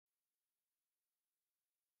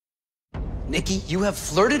Nikki, you have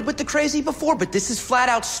flirted with the crazy before, but this is flat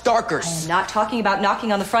out Starkers. I'm not talking about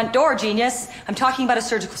knocking on the front door, genius. I'm talking about a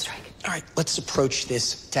surgical strike. All right, let's approach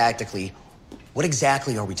this tactically. What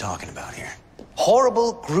exactly are we talking about here?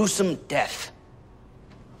 Horrible, gruesome death.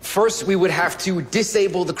 First, we would have to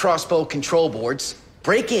disable the crossbow control boards,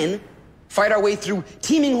 break in, fight our way through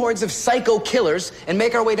teeming hordes of psycho killers, and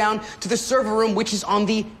make our way down to the server room, which is on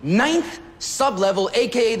the 9th sub-level,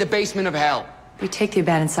 aka the basement of hell. We take the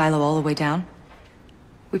abandoned silo all the way down.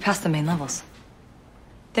 We pass the main levels.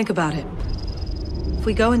 Think about it. If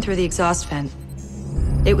we go in through the exhaust vent,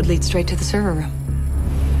 it would lead straight to the server room.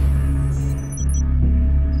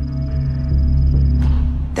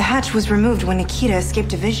 The hatch was removed when Nikita escaped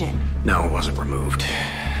division. No, it wasn't removed.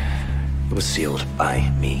 It was sealed by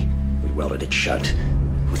me. We welded it shut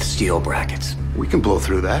with steel brackets. We can blow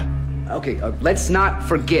through that. Okay, let's not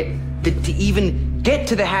forget that to even get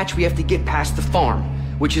to the hatch, we have to get past the farm,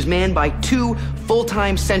 which is manned by 2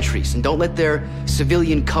 full-time sentries. And don't let their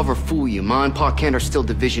civilian cover fool you. Ma and Pa Kent are still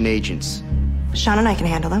division agents. Sean and I can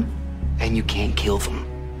handle them. And you can't kill them.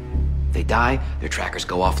 If they die, their trackers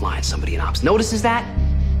go offline. Somebody in ops notices that.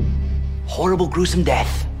 Horrible, gruesome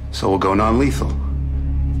death. So we'll go non-lethal.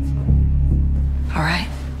 All right.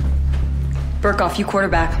 Birkhoff, you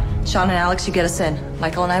quarterback. Sean and Alex, you get us in.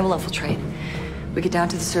 Michael and I will infiltrate. We get down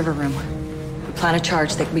to the server room. We plan a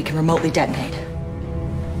charge that we can remotely detonate.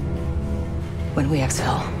 When we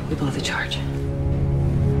exfil, we blow the charge.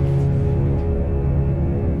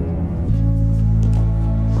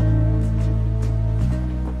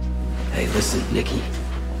 Hey, listen, Nikki.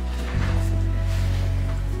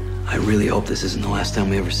 I really hope this isn't the last time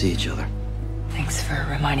we ever see each other. Thanks for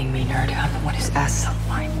reminding me, nerd. I'm the one whose ass is on the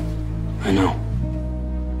line. I know.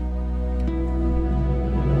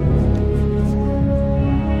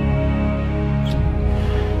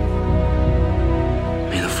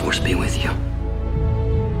 May the Force be with you.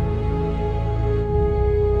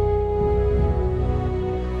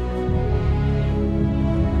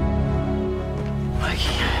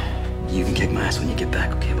 Mikey, you can kick my ass when you get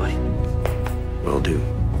back, okay, buddy? Will do.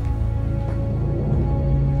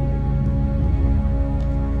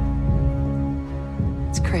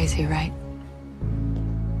 It's crazy, right?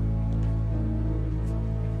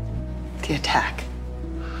 The attack.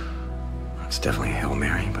 It's definitely a Hail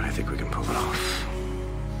Mary, but I think we can pull it off.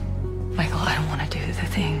 Michael, I don't want to do the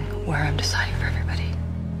thing where I'm deciding for everybody.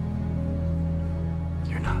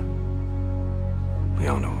 You're not. We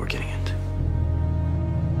all know what we're getting into.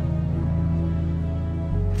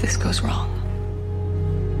 If this goes wrong,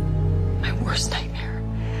 my worst nightmare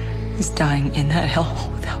is dying in that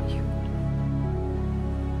hellhole without you.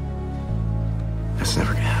 That's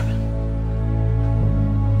never gonna happen.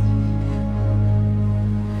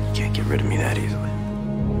 You can't get rid of me that easily.